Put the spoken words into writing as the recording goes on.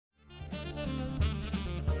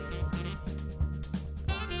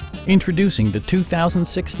Introducing the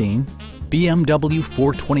 2016 BMW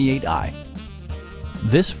 428i.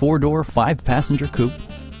 This four-door, five-passenger coupe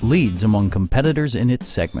leads among competitors in its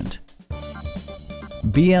segment.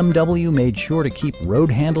 BMW made sure to keep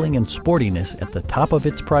road handling and sportiness at the top of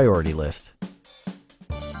its priority list.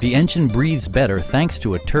 The engine breathes better thanks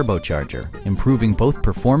to a turbocharger, improving both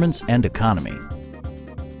performance and economy.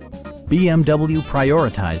 BMW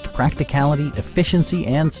prioritized practicality, efficiency,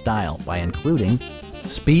 and style by including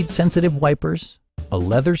speed-sensitive wipers, a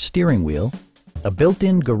leather steering wheel, a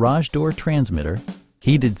built-in garage door transmitter,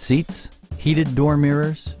 heated seats, heated door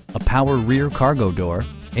mirrors, a power rear cargo door,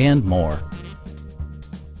 and more.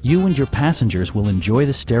 You and your passengers will enjoy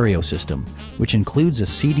the stereo system, which includes a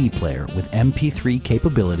CD player with MP3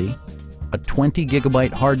 capability, a 20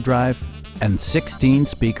 gigabyte hard drive, and 16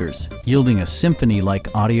 speakers, yielding a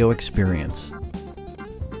symphony-like audio experience.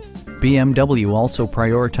 BMW also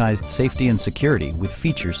prioritized safety and security with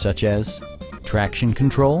features such as traction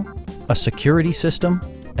control, a security system,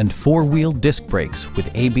 and four-wheel disc brakes with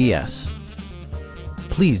ABS.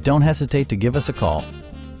 Please don't hesitate to give us a call.